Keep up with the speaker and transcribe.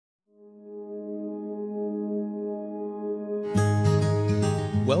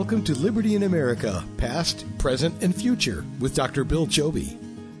Welcome to Liberty in America, Past, Present, and Future with Dr. Bill Chobe.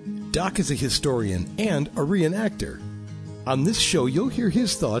 Doc is a historian and a reenactor. On this show, you'll hear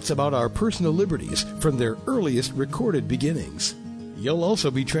his thoughts about our personal liberties from their earliest recorded beginnings. You'll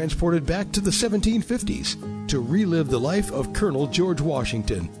also be transported back to the 1750s to relive the life of Colonel George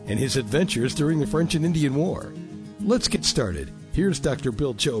Washington and his adventures during the French and Indian War. Let's get started. Here's Dr.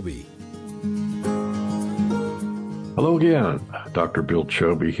 Bill Chobe. Hello again, Dr. Bill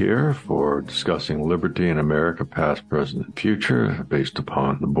Chobe here for discussing liberty in America, past, present, and future, based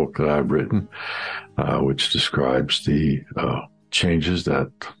upon the book that I've written, which describes the changes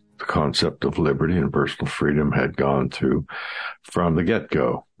that the concept of liberty and personal freedom had gone through from the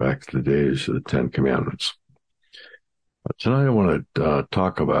get-go, back to the days of the Ten Commandments. Tonight I want to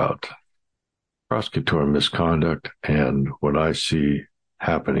talk about prosecutorial misconduct and what I see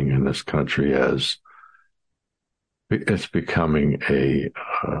happening in this country as it's becoming a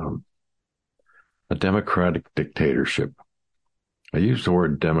democratic dictatorship. I use the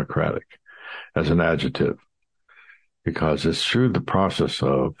word democratic as an adjective because it's through the process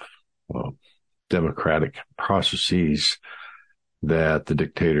of democratic processes that the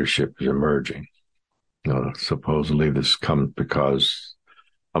dictatorship is emerging. Supposedly this comes because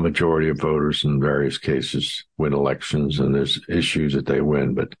a majority of voters in various cases win elections and there's issues that they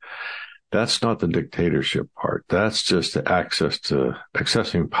win, but that's not the dictatorship part. That's just the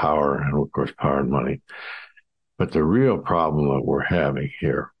accessing power and, of course, power and money. But the real problem that we're having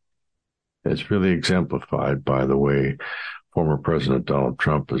here is really exemplified by the way former President Donald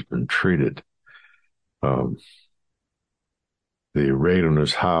Trump has been treated. The raid on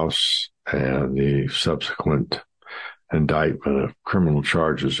his house and the subsequent indictment of criminal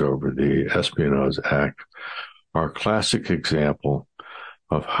charges over the Espionage Act are a classic example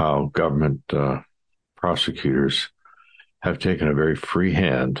of how government prosecutors have taken a very free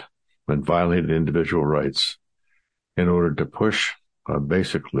hand and violated individual rights in order to push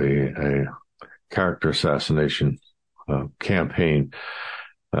basically a character assassination campaign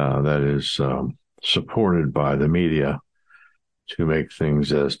that is supported by the media to make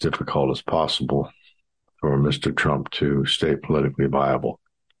things as difficult as possible for Mr. Trump to stay politically viable.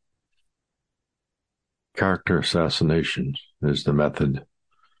 Character assassination is the method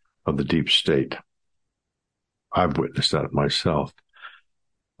of the deep state. I've witnessed that myself.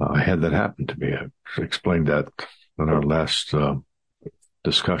 I had that happen to me. I explained that in our last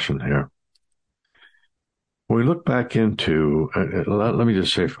discussion here. When we look back into, let me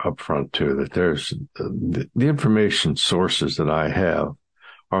just say up front too, that there's the information sources that I have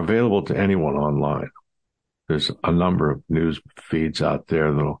are available to anyone online. There's a number of news feeds out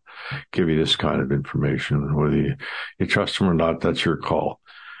there that'll give you this kind of information. Whether you trust them or not, that's your call.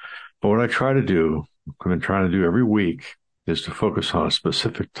 But what I try to do, I've been trying to do every week, is to focus on a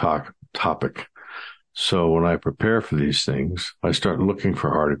specific topic. So when I prepare for these things, I start looking for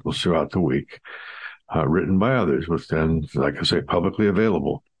articles throughout the week, written by others, which then, like I say, publicly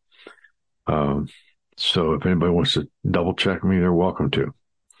available. So if anybody wants to double check me, they're welcome to.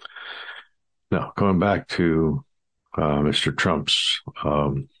 Now, going back to Mr. Trump's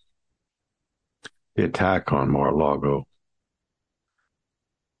the attack on Mar-a-Lago.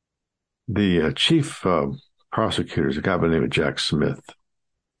 The chief prosecutor is a guy by the name of Jack Smith.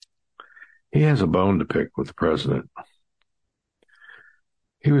 He has a bone to pick with the president.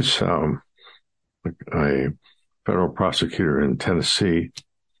 He was a federal prosecutor in Tennessee,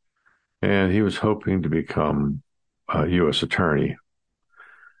 and he was hoping to become a U.S. attorney.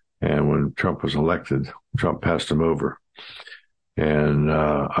 And when Trump was elected, Trump passed him over. And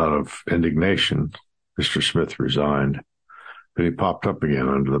out of indignation, Mr. Smith resigned. But he popped up again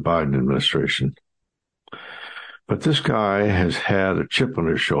under the Biden administration. But this guy has had a chip on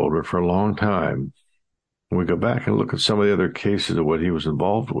his shoulder for a long time. When we go back and look at some of the other cases of what he was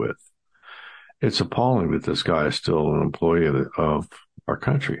involved with, it's appalling that this guy is still an employee of our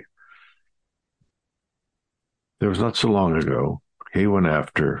country. There was not so long ago, he went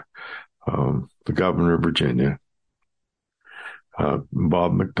after the governor of Virginia, Bob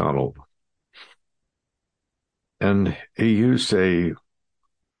McDonnell, and he used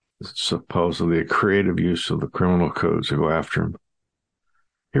supposedly a creative use of the criminal codes to go after him.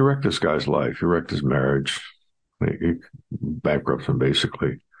 He wrecked this guy's life. He wrecked his marriage. He bankrupted him,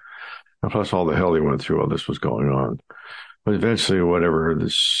 basically. And plus all the hell he went through while this was going on. But eventually, whatever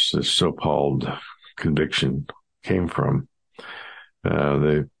this so-called conviction came from,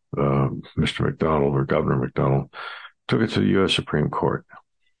 Mr. McDonnell, or Governor McDonnell, took it to the U.S. Supreme Court.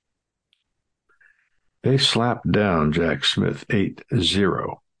 They slapped down Jack Smith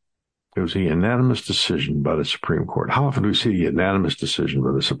 8-0. It was a unanimous decision by the Supreme Court. How often do we see a unanimous decision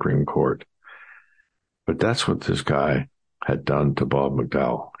by the Supreme Court? But that's what this guy had done to Bob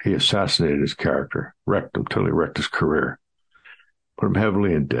McDowell. He assassinated his character, wrecked him, totally wrecked his career, put him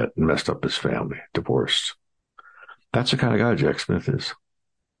heavily in debt, and messed up his family, divorced. That's the kind of guy Jack Smith is.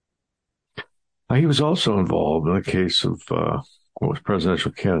 Now, he was also involved in the case of what was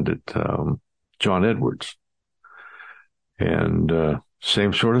presidential candidate John Edwards. And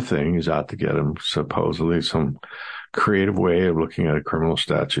same sort of thing. He's out to get him, supposedly some creative way of looking at a criminal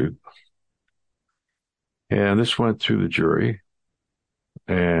statute. And this went through the jury,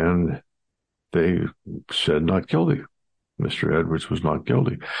 and they said not guilty. Mr. Edwards was not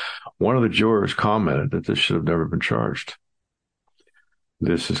guilty. One of the jurors commented that this should have never been charged.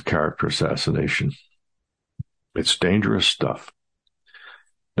 This is character assassination. It's dangerous stuff.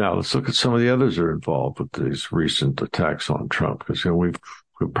 Now, let's look at some of the others that are involved with these recent attacks on Trump, because we've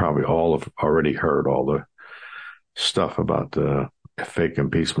probably all have already heard all the stuff about the fake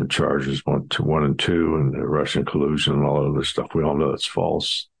impeachment charges, 1 and 2, and the Russian collusion and all of this stuff. We all know it's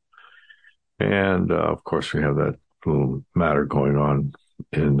false. And, of course, we have that little matter going on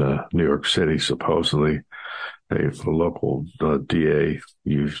in New York City, supposedly. A local DA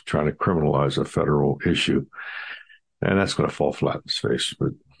trying to criminalize a federal issue. And that's going to fall flat in his face.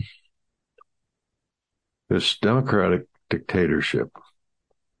 But this democratic dictatorship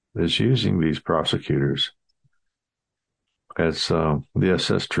is using these prosecutors as the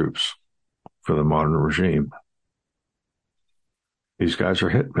SS troops for the modern regime. These guys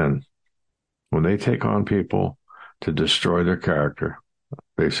are hitmen. When they take on people to destroy their character,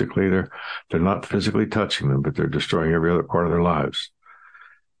 basically they're not physically touching them, but they're destroying every other part of their lives.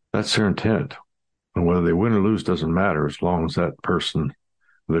 That's their intent. And whether they win or lose doesn't matter, as long as that person,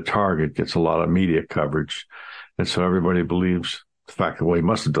 the target, gets a lot of media coverage. And so everybody believes the fact that, well, he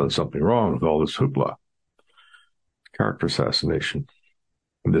must have done something wrong with all this hoopla. Character assassination.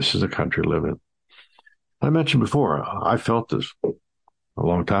 And this is the country we live in. I mentioned before, I felt this a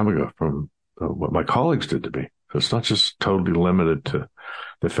long time ago from what my colleagues did to me. So it's not just totally limited to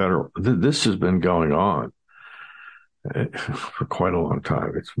the federal. This has been going on for quite a long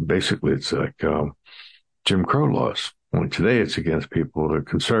time. It's like Jim Crow laws. Only today it's against people that are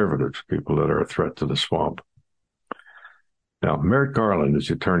conservatives, people that are a threat to the swamp. Now, Merrick Garland is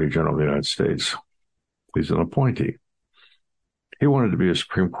the Attorney General of the United States. He's an appointee. He wanted to be a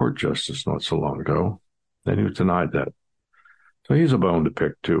Supreme Court justice not so long ago, and he was denied that. So he's a bone to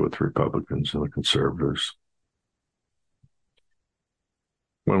pick, too, with Republicans and the conservatives.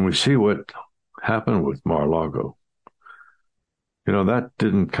 When we see what happened with Mar-a-Lago, that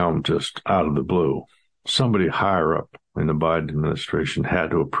didn't come just out of the blue. Somebody higher up in the Biden administration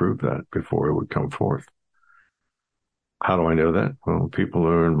had to approve that before it would come forth. How do I know that? Well, people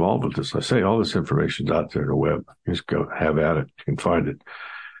are involved with this. I say all this information's out there on the web. You just go have at it. You can find it.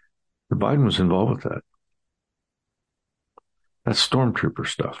 The Biden was involved with that. That's stormtrooper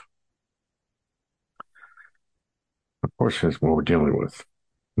stuff. Of course, that's what we're dealing with.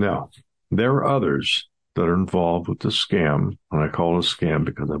 Now, there are others that are involved with the scam, and I call it a scam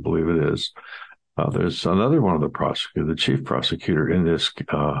because I believe it is. There's another one of the prosecutors, the chief prosecutor in this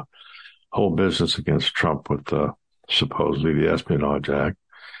whole business against Trump with supposedly the Espionage Act.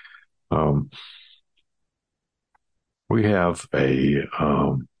 We have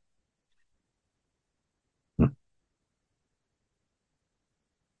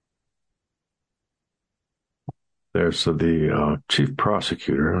there's the chief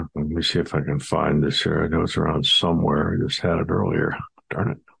prosecutor. Let me see if I can find this here. I know it's around somewhere. I just had it earlier.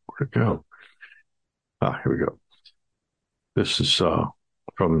 Darn it. Where'd it go? Here we go. This is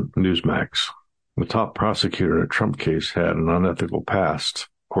from Newsmax. The top prosecutor in a Trump case had an unethical past,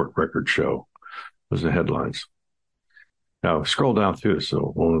 court records show, was the headlines. Now, scroll down through this, a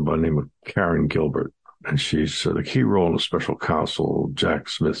woman by the name of Karen Gilbert, and she's the key role in the special counsel Jack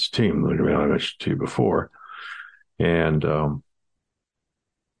Smith's team, that I mentioned to you before. And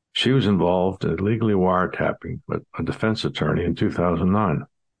she was involved in illegally wiretapping a defense attorney in 2009.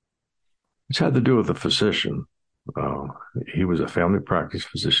 It's had to do with a physician. He was a family practice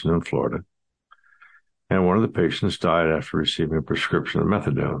physician in Florida. And one of the patients died after receiving a prescription of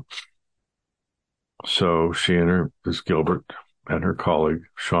methadone. So she and this Gilbert and her colleague,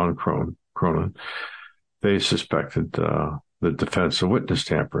 Sean Cronin, they suspected the defense of witness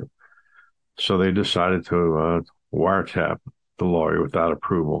tampering. So they decided to wiretap the lawyer without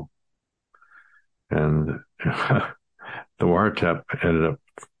approval. And the wiretap ended up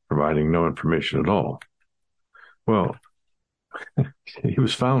providing no information at all. Well, he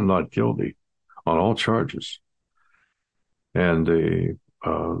was found not guilty on all charges. And the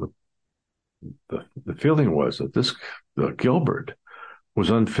feeling was that this Gilbert was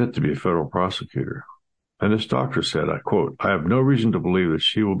unfit to be a federal prosecutor. And this doctor said, I quote, "I have no reason to believe that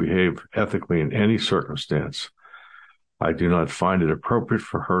she will behave ethically in any circumstance. I do not find it appropriate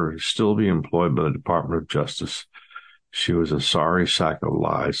for her to still be employed by the Department of Justice. She was a sorry sack of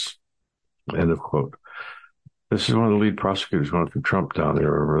lies." End of quote. This is one of the lead prosecutors going through Trump down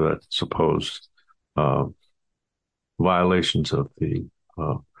there over that supposed violations of the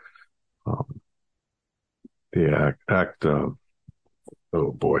act.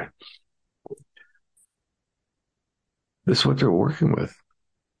 Oh boy, this is what they're working with.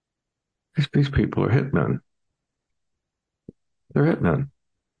 These people are hitmen. They're hitmen.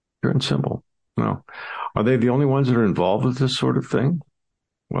 Pure and simple. Now, are they the only ones that are involved with this sort of thing?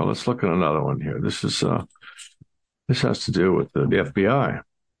 Well, let's look at another one here. This has to do with the FBI,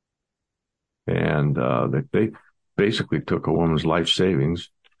 and they basically took a woman's life savings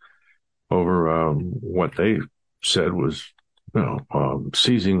over what they said was,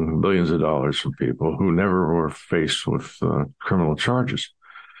 seizing billions of dollars from people who never were faced with criminal charges.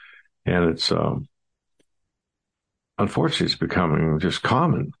 And it's unfortunately, it's becoming just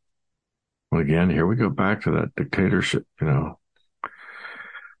common. Again, here we go back to that dictatorship,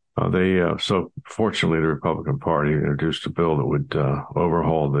 So fortunately, the Republican Party introduced a bill that would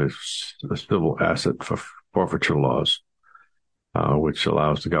overhaul the civil asset forfeiture laws, which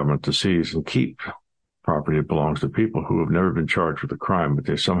allows the government to seize and keep property that belongs to people who have never been charged with a crime, but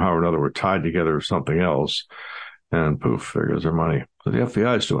they somehow or another were tied together with something else, and poof, there goes their money. So the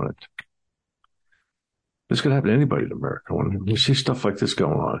FBI is doing it. This could happen to anybody in America. When you see stuff like this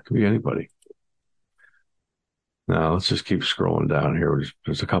going on, it could be anybody. Now, let's just keep scrolling down here.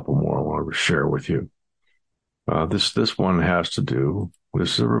 There's a couple more I want to share with you. This one has to do,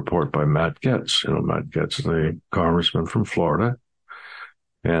 this is a report by Matt Gaetz. Matt Gaetz is a congressman from Florida.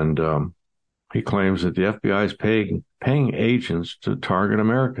 And he claims that the FBI is paying agents to target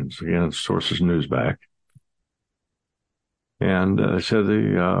Americans. Again, it's Sources Newsback. And they said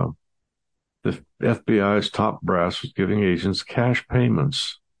the FBI's top brass was giving agents cash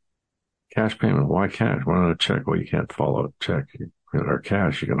payments. Cash payment. Why cash? Why not a check? Well, you can't follow a check. Or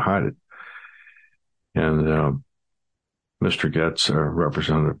cash, you can hide it. And Mr. Gaetz,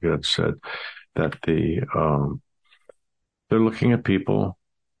 Representative Gaetz, said that they're looking at people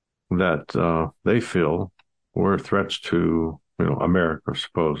that they feel were threats to America.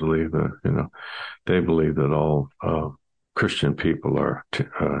 Supposedly, they believe that all Christian people are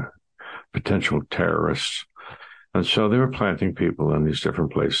potential terrorists. And so they were planting people in these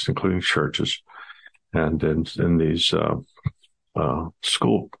different places, including churches, and in these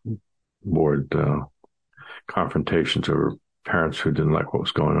school board confrontations over parents who didn't like what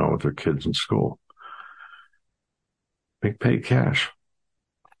was going on with their kids in school. They paid cash.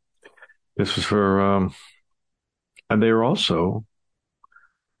 This was for, and they were also,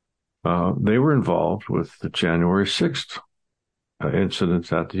 they were involved with the January 6th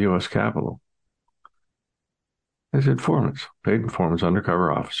incidents at the U.S. Capitol. As informants, paid informants,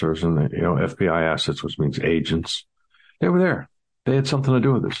 undercover officers, and FBI assets, which means agents. They were there. They had something to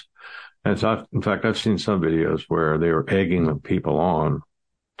do with this. And so in fact, I've seen some videos where they were egging the people on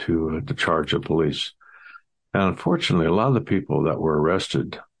to charge the police. And unfortunately, a lot of the people that were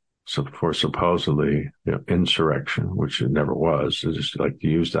arrested for supposedly insurrection, which it never was, they just like to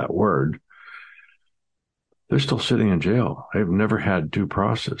use that word, they're still sitting in jail. They've never had due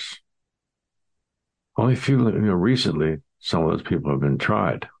process. Only a few, recently, some of those people have been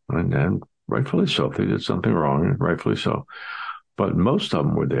tried, and rightfully so. If they did something wrong, rightfully so. But most of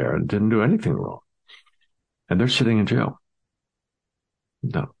them were there and didn't do anything wrong. And they're sitting in jail.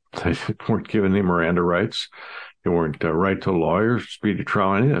 No, they weren't given any Miranda rights. They weren't right to a lawyer, speedy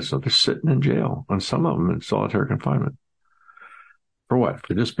trial, any of that stuff. They're sitting in jail, and some of them in solitary confinement. For what?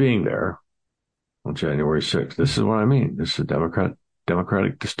 For just being there on January 6th. This is what I mean. This is a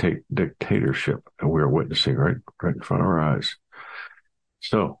democratic dictatorship that we're witnessing right in front of our eyes.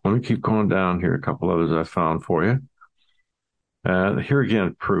 So let me keep going down here. A couple others I found for you. Here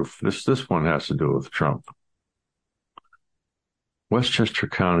again, proof. This one has to do with Trump. Westchester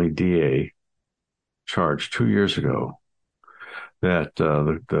County DA charged 2 years ago that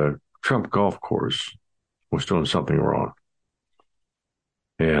the Trump golf course was doing something wrong.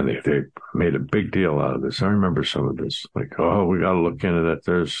 And they made a big deal out of this. I remember some of this, like, oh, we got to look into that.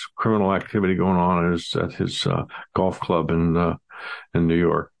 There's criminal activity going on at his golf club in New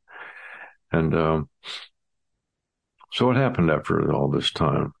York. And so what happened after all this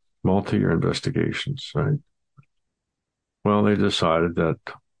time? Multi-year investigations, right? Well, they decided that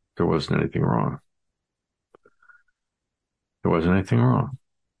there wasn't anything wrong. There wasn't anything wrong.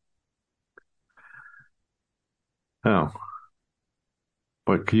 Now,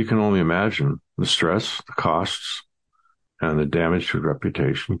 but you can only imagine the stress, the costs, and the damage to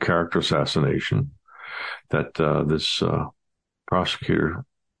reputation, character assassination that this prosecutor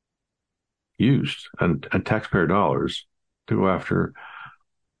used, and taxpayer dollars to go after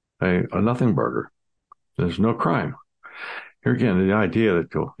a nothing burger. There's no crime. Here again, the idea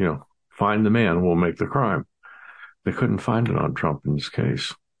that you'll find the man will make the crime. They couldn't find it on Trump in this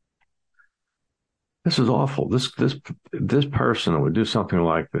case. This is awful. This person that would do something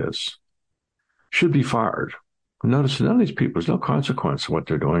like this should be fired. Notice none of these people, there's no consequence of what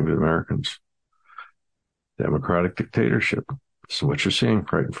they're doing to Americans. Democratic dictatorship. This is what you're seeing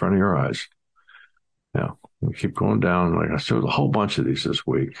right in front of your eyes. Now, we keep going down. Like I said, there's a whole bunch of these this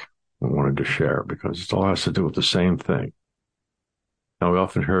week I wanted to share because it all has to do with the same thing. Now, we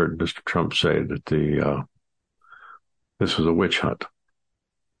often heard Mr. Trump say that this was a witch hunt,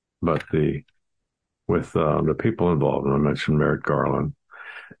 but with the people involved, and I mentioned Merrick Garland,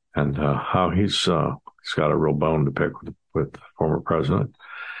 and how he's got a real bone to pick with the former president.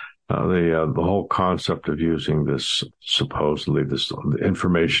 The whole concept of using this supposedly this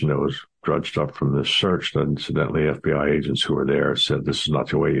information that was drudged up from this search that incidentally FBI agents who were there said this is not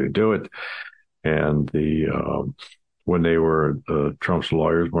the way you do it, and when they were Trump's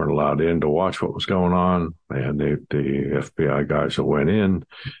lawyers weren't allowed in to watch what was going on, and the FBI guys that went in,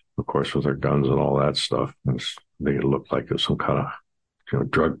 of course, with their guns and all that stuff, they looked like it was some kind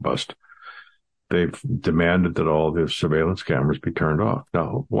of drug bust. They've demanded that all the surveillance cameras be turned off.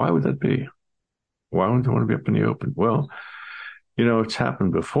 Now, why would that be? Why would they want to be up in the open? Well, it's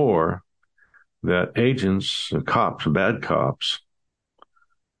happened before that agents, cops, bad cops,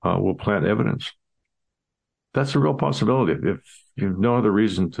 will plant evidence. That's a real possibility. If you have no other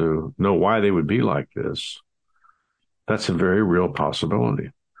reason to know why they would be like this, that's a very real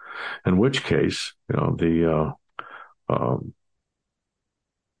possibility. In which case,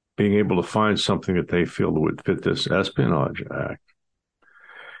 being able to find something that they feel would fit this Espionage Act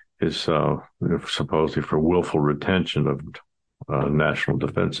is supposedly for willful retention of national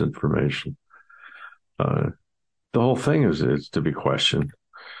defense information. The whole thing is to be questioned.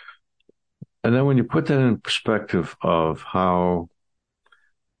 And then when you put that in perspective of how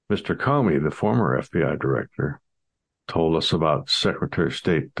Mr. Comey, the former FBI director, told us about Secretary of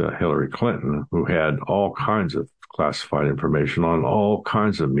State Hillary Clinton, who had all kinds of classified information on all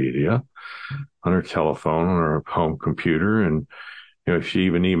kinds of media, on her telephone, on her home computer, and she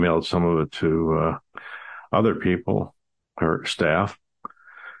even emailed some of it to other people, her staff.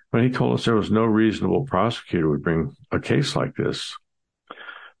 But he told us there was no reasonable prosecutor would bring a case like this.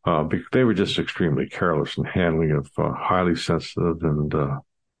 Because they were just extremely careless in handling of highly sensitive and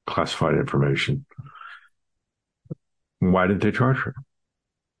classified information. Why did they charge her?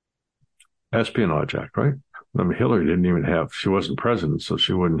 Espionage Act, right? I mean, Hillary she wasn't president, so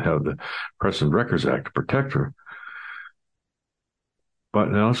she wouldn't have the President Records Act to protect her. But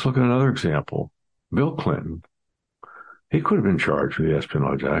now let's look at another example. Bill Clinton, he could have been charged with the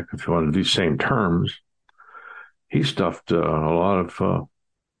Espionage Act if he wanted these same terms. He stuffed a lot of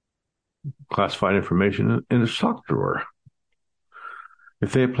classified information in his sock drawer.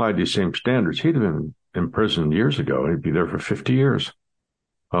 If they applied these same standards, he'd have been imprisoned years ago. He'd be there for 50 years.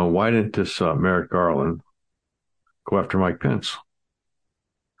 Why didn't this Merrick Garland go after Mike Pence?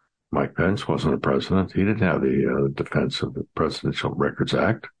 Mike Pence wasn't a president. He didn't have the defense of the Presidential Records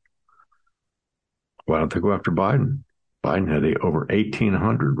Act. Why don't they go after Biden? Biden had over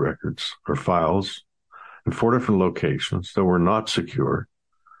 1,800 records or files in 4 different locations that were not secure.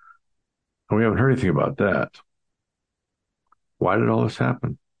 And we haven't heard anything about that. Why did all this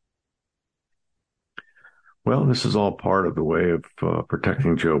happen? Well, this is all part of the way of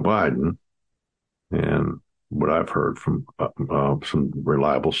protecting Joe Biden. And what I've heard from some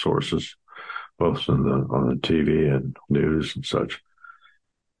reliable sources, both on the TV and news and such,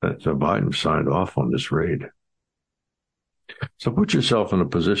 that Biden signed off on this raid. So put yourself in the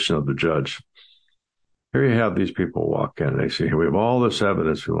position of the judge. Here you have these people walk in and they say, we have all this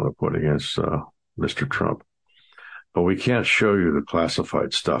evidence we want to put against Mr. Trump, but we can't show you the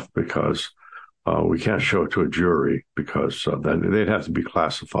classified stuff because we can't show it to a jury because then they'd have to be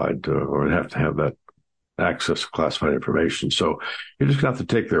classified or they'd have to have that access to classified information. So you just have to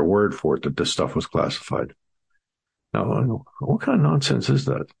take their word for it that this stuff was classified. Now, what kind of nonsense is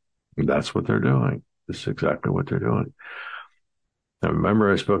that? That's what they're doing. This is exactly what they're doing. Now,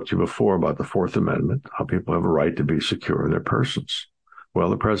 remember I spoke to you before about the Fourth Amendment, how people have a right to be secure in their persons. Well,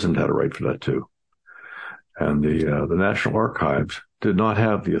 the president had a right for that too. And the National Archives did not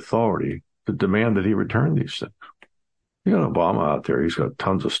have the authority to demand that he return these things. You got Obama out there. He's got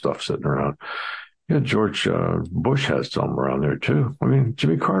tons of stuff sitting around. Yeah, George Bush has some around there too. I mean,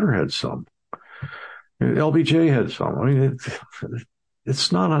 Jimmy Carter had some. LBJ had some. I mean,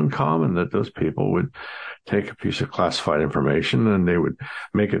 it's not uncommon that those people would take a piece of classified information and they would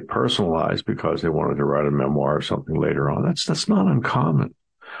make it personalized because they wanted to write a memoir or something later on. That's not uncommon.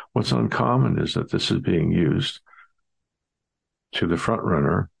 What's uncommon is that this is being used to the front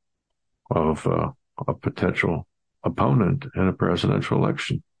runner of a potential opponent in a presidential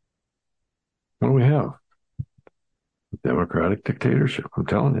election. What do we have? Democratic dictatorship. I'm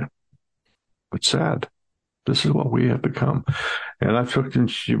telling you. It's sad. This is what we have become. And I've talked to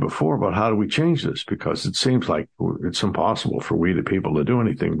you before about how do we change this, because it seems like it's impossible for we the people to do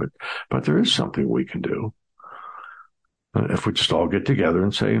anything, but there is something we can do. If we just all get together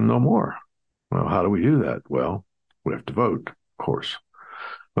and say no more. Well, how do we do that? Well, we have to vote, of course.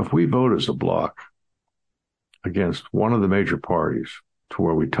 If we vote as a bloc against one of the major parties to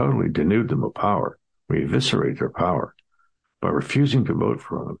where we totally denude them of power, we eviscerate their power by refusing to vote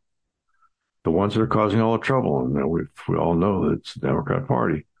for them, the ones that are causing all the trouble, and we all know that it's the Democrat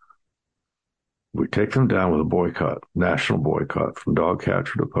Party, we take them down with a boycott, national boycott, from dog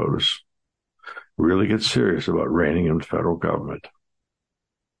catcher to POTUS, really get serious about reining in the federal government.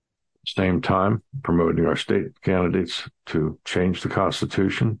 Same time, promoting our state candidates to change the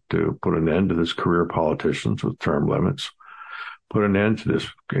Constitution, to put an end to this career politicians with term limits, put an end to this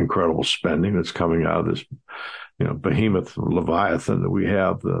incredible spending that's coming out of this, behemoth leviathan that we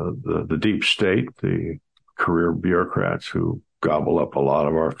have, the deep state, the career bureaucrats who gobble up a lot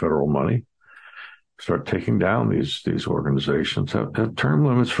of our federal money. Start taking down these organizations. Have term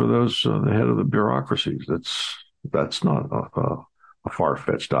limits for those the head of the bureaucracies. That's not a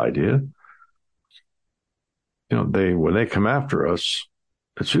far-fetched idea. When they come after us,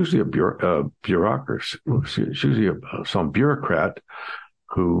 it's usually a bureaucracy. It's usually some bureaucrat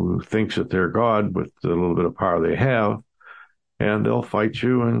who thinks that they're God with the little bit of power they have, and they'll fight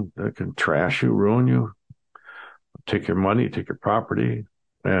you and they can trash you, ruin you, take your money, take your property,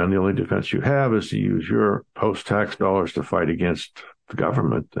 and the only defense you have is to use your post-tax dollars to fight against the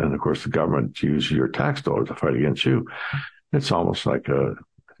government, and of course the government uses your tax dollars to fight against you. It's almost like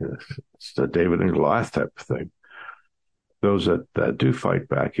it's a David and Goliath type of thing. Those that do fight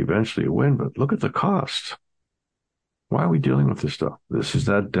back eventually win, but look at the cost. Why are we dealing with this stuff? This is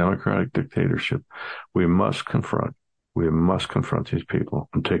that democratic dictatorship. We must confront these people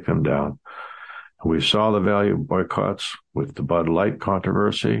and take them down. We saw the value of boycotts with the Bud Light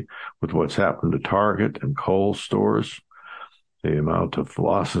controversy, with what's happened to Target and Kohl's stores. The amount of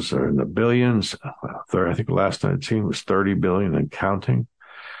losses are in the billions. I think the last I'd seen was 30 billion and counting.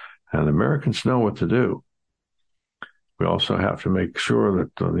 And Americans know what to do. We also have to make sure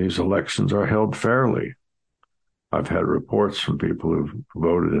that these elections are held fairly. I've had reports from people who've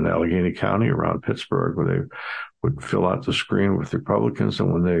voted in Allegheny County around Pittsburgh where they would fill out the screen with Republicans,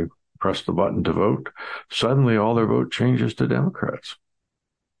 and when they press the button to vote, suddenly all their vote changes to Democrats.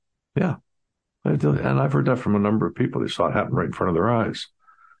 Yeah. And I've heard that from a number of people. They saw it happen right in front of their eyes.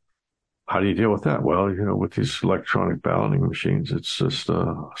 How do you deal with that? Well, with these electronic balloting machines, it's just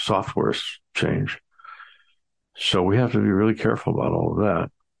a software change. So we have to be really careful about all of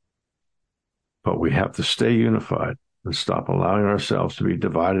that. But we have to stay unified and stop allowing ourselves to be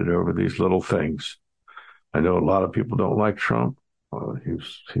divided over these little things. I know a lot of people don't like Trump.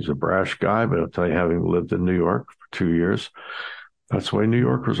 He's a brash guy, but I'll tell you, having lived in New York for 2 years, that's the way New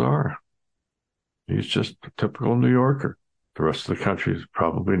Yorkers are. He's just a typical New Yorker. The rest of the country has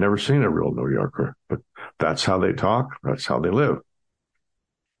probably never seen a real New Yorker, but that's how they talk. That's how they live.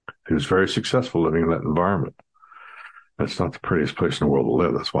 He was very successful living in that environment. That's not the prettiest place in the world to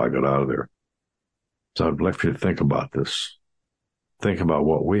live. That's why I got out of there. So I'd like for you to think about this. Think about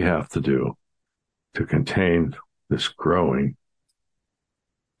what we have to do to contain this growing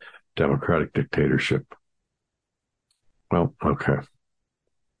democratic dictatorship. Well, okay.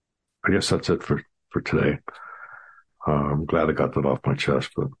 I guess that's it for today. I'm glad I got that off my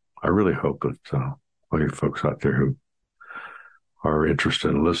chest, but I really hope that all you folks out there who are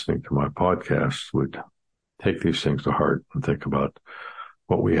interested in listening to my podcast would take these things to heart and think about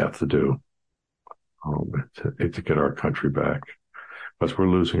what we have to do to get our country back, because we're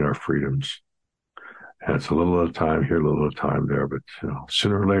losing our freedoms. And it's a little at a time here, a little at a time there, but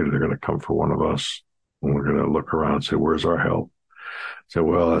sooner or later they're going to come for one of us, and we're going to look around and say, where's our help? Say,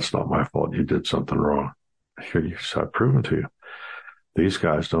 well, that's not my fault. You did something wrong. Here, I've proven to you. These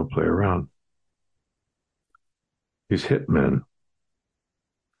guys don't play around. These hitmen,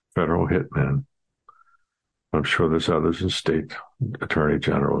 federal hitmen, I'm sure there's others in state attorney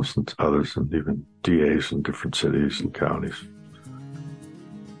generals and others, and even DAs in different cities and counties.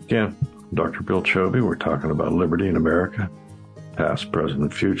 Again, Dr. Bill Chobe. We're talking about liberty in America, past, present,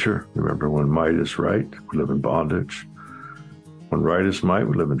 and future. Remember, when might is right, we live in bondage. When right is might,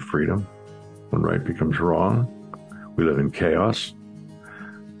 we live in freedom. When right becomes wrong, we live in chaos.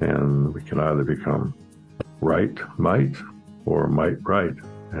 And we can either become right might or might right.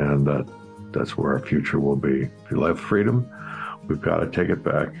 And that's where our future will be. If you love freedom, we've got to take it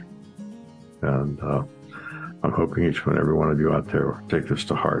back. And I'm hoping each and every one of you out there will take this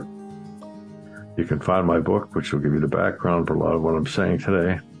to heart. You can find my book, which will give you the background for a lot of what I'm saying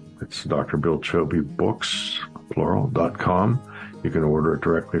today. It's Dr. Bill Chobe Books, plural.com. You can order it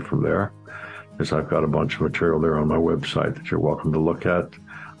directly from there, because I've got a bunch of material there on my website that you're welcome to look at.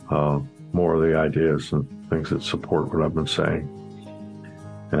 More of the ideas and things that support what I've been saying.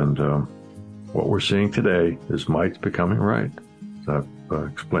 And what we're seeing today is might becoming right, as I've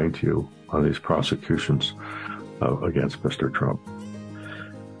explained to you on these prosecutions against Mr. Trump.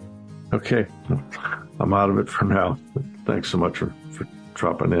 Okay, I'm out of it for now. Thanks so much for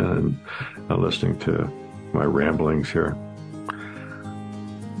dropping in and listening to my ramblings here.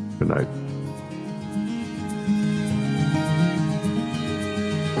 Good night.